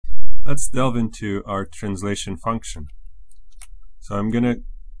let's delve into our translation function. So I'm going to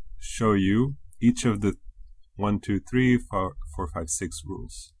show you each of the 1, 2, 3, 4, 5, 6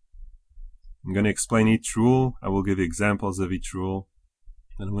 rules. I'm going to explain each rule. I will give examples of each rule,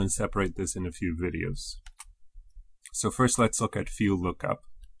 and I'm going to separate this in a few videos. So first, let's look at field lookup.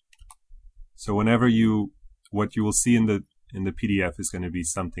 So whenever what you will see in the PDF is going to be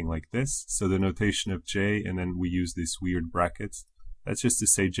something like this. So the notation of J, and then we use these weird brackets. That's just to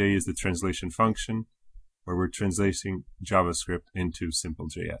say J is the translation function, where we're translating JavaScript into simple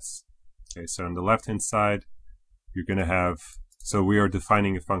JS. Okay, so on the left-hand side, you're going to have, so we are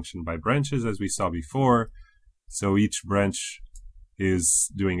defining a function by branches, as we saw before. So each branch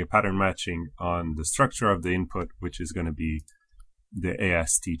is doing a pattern matching on the structure of the input, which is going to be the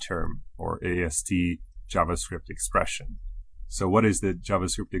AST term, or AST JavaScript expression. So what is the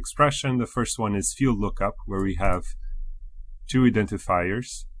JavaScript expression? The first one is field lookup, where we have two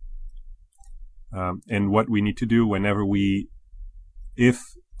identifiers. And what we need to do whenever if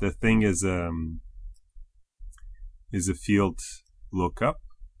the thing is a field lookup,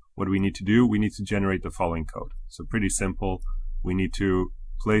 what we need to do, we need to generate the following code. So pretty simple. We need to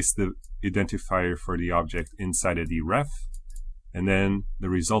place the identifier for the object inside a deref, and then the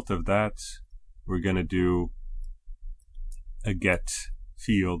result of that, we're going to do a get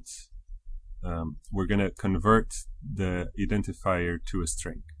field. We're going to convert the identifier to a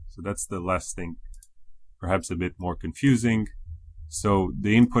string. So that's the last thing, perhaps a bit more confusing. So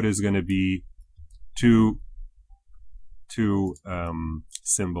the input is going to be two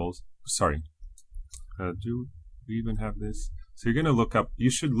symbols. Sorry. Do we even have this? So you're going to look up, you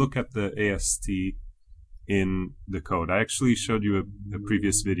should look at the AST in the code. I actually showed you a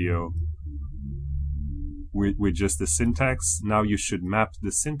previous video with just the syntax. Now you should map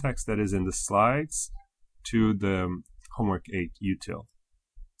the syntax that is in the slides to the homework 8 util.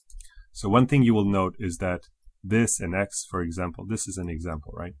 So one thing you will note is that this and X, for example, this is an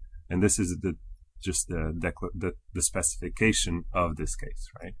example, right? And this is just the specification of this case,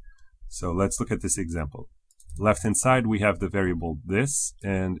 right? So let's look at this example. Left-hand side, we have the variable this,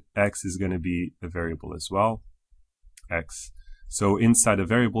 and X is going to be a variable as well, X. So inside a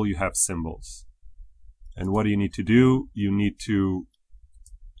variable, you have symbols. And what do you need to do? You need to,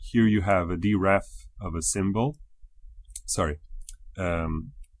 here you have a deref of a symbol. Sorry.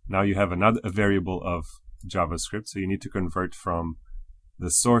 Now you have a variable of JavaScript, so you need to convert from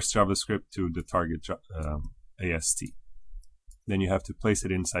the source JavaScript to the target AST. Then you have to place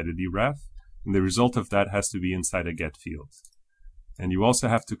it inside a deref, and the result of that has to be inside a get field. And you also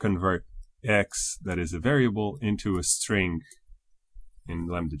have to convert X, that is a variable, into a string in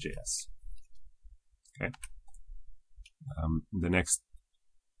lambda.js. Okay. The next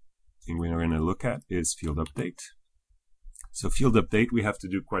thing we're going to look at is field update. So field update, we have to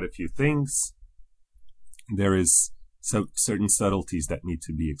do quite a few things. There is certain subtleties that need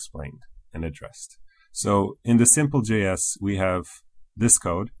to be explained and addressed. So in the simple JS, we have this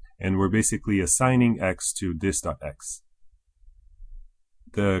code, and we're basically assigning X to this.x.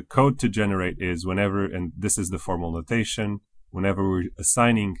 The code to generate is whenever, and this is the formal notation, whenever we're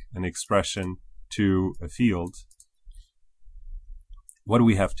assigning an expression to a field, what do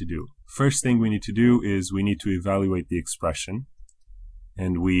we have to do? First thing we need to do is we need to evaluate the expression,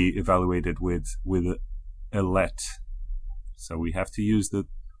 and we evaluate it with a let. So we have to use the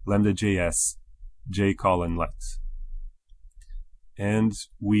lambda.js j:let. And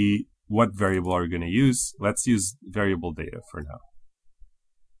what variable are we going to use? Let's use variable data for now.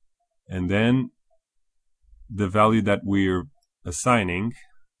 And then the value that we're assigning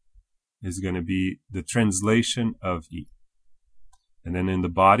is going to be the translation of E. And then in the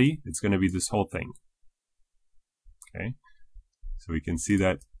body, it's going to be this whole thing. Okay. So we can see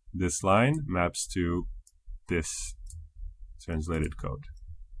that this line maps to this translated code.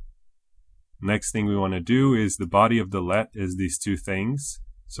 Next thing we want to do is the body of the let is these two things.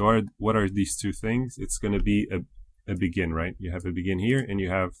 So what are these two things? It's going to be a begin, right? You have a begin here, and you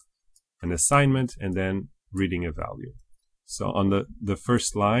have an assignment, and then reading a value. So on the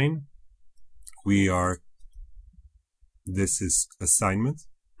first line, this is assignment.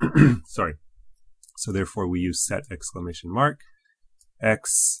 Sorry. So therefore we use set exclamation mark.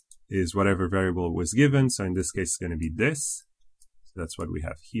 X is whatever variable was given. So in this case, it's going to be this. So that's what we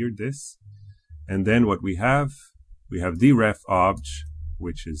have here, this. And then what we have deref obj,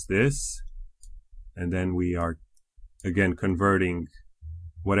 which is this. And then we are again converting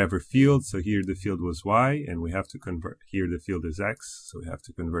whatever field. So here the field was Y, and we have to convert, here the field is X. So we have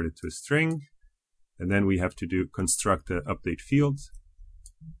to convert it to a string. And then we have to construct the update field,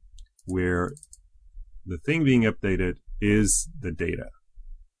 where the thing being updated is the data.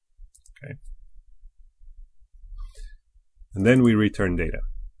 And then we return data.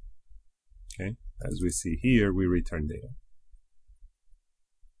 Okay, as we see here, we return data.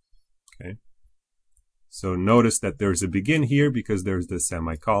 Okay, so notice that there's a begin here because there's the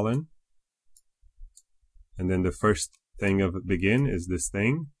semicolon. And then the first thing of begin is this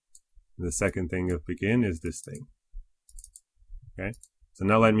thing. The second thing of begin is this thing. Okay, so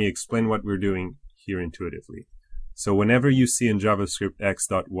now let me explain what we're doing here intuitively. So whenever you see in JavaScript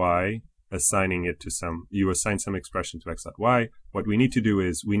x.y assigning it to you assign some expression to x.y, what we need to do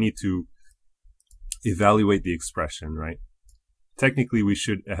is we need to evaluate the expression, right? Technically, we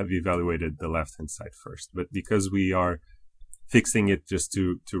should have evaluated the left-hand side first, but because we are fixing it just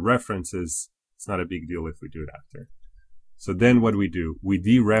to references, it's not a big deal if we do it after. So then what we do, we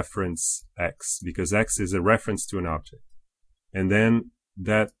dereference x, because x is a reference to an object. And then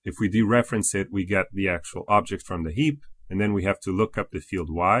that, if we dereference it, we get the actual object from the heap, and then we have to look up the field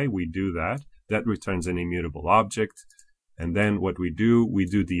y. We do that. That returns an immutable object. And then what we do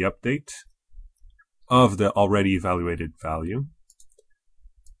the update of the already evaluated value.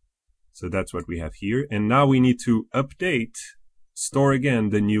 So that's what we have here. And now we need to store again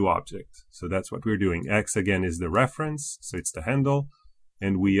the new object. So that's what we're doing. X again is the reference, so it's the handle,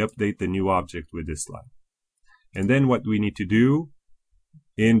 and we update the new object with this line. And then what we need to do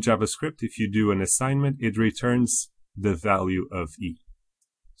in JavaScript, if you do an assignment, it returns the value of E.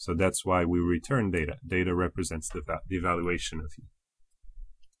 So that's why we return data. Data represents the evaluation of E.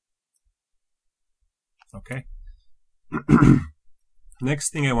 Okay.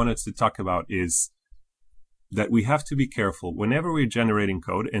 Next thing I wanted to talk about is that we have to be careful whenever we're generating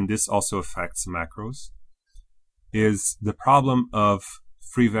code, and this also affects macros, is the problem of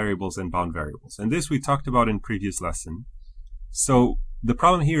free variables and bound variables. And this we talked about in previous lesson. So the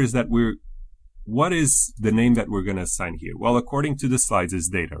problem here is that what is the name that we're going to assign here? Well, according to the slides, is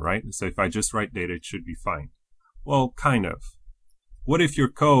data, right? So if I just write data, it should be fine. Well, kind of. What if your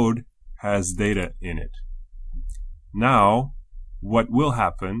code has data in it? Now, what will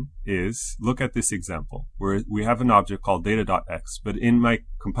happen is, look at this example, where we have an object called data.x, but in my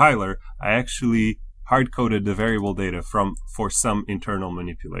compiler, I actually hard-coded the variable data for some internal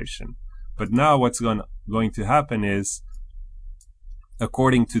manipulation. But now what's going to happen is,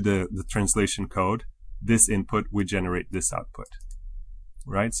 according to the translation code, this input would generate this output,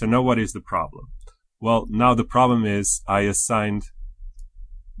 right? So now what is the problem? Well, now the problem is I assigned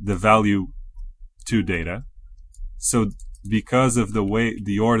the value to data. So because of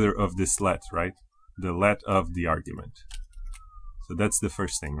the order of this let, right? The let of the argument. So that's the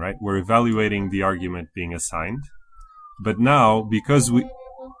first thing, right? We're evaluating the argument being assigned. But now, because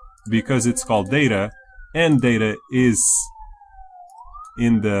it's called data, and data is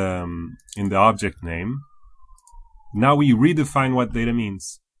in the object name, now we redefine what data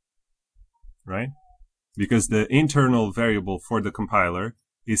means, right? Because the internal variable for the compiler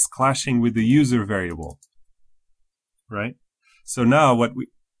is clashing with the user variable, right? So now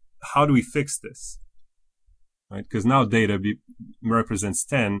how do we fix this, right? Because now data represents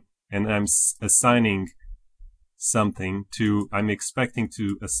 10, and I'm assigning something I'm expecting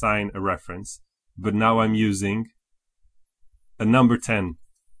to assign a reference, but now I'm using a number 10.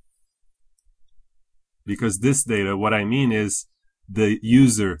 Because this data, what I mean is the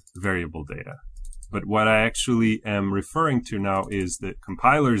user variable data. But what I actually am referring to now is the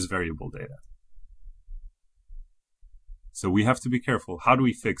compiler's variable data. So we have to be careful. How do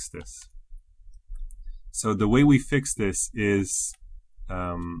we fix this? So the way we fix this is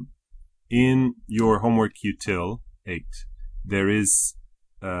in your homework util 8, there is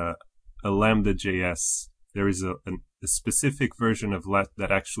a lambda.js. There is a specific version of let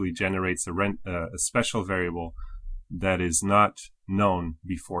that actually generates a special variable that is not known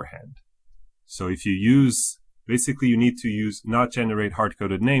beforehand. So if you basically you need to not generate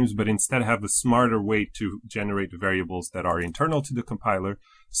hard-coded names, but instead have a smarter way to generate variables that are internal to the compiler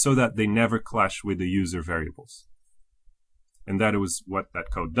so that they never clash with the user variables. And that is what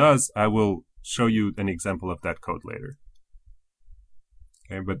that code does. I will show you an example of that code later.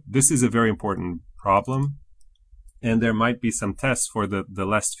 Okay, but this is a very important problem. And there might be some tests for the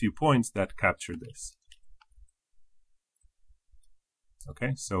last few points that capture this.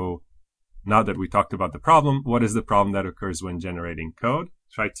 Okay, so now that we talked about the problem, what is the problem that occurs when generating code?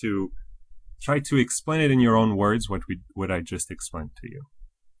 Try to explain it in your own words, what I just explained to you.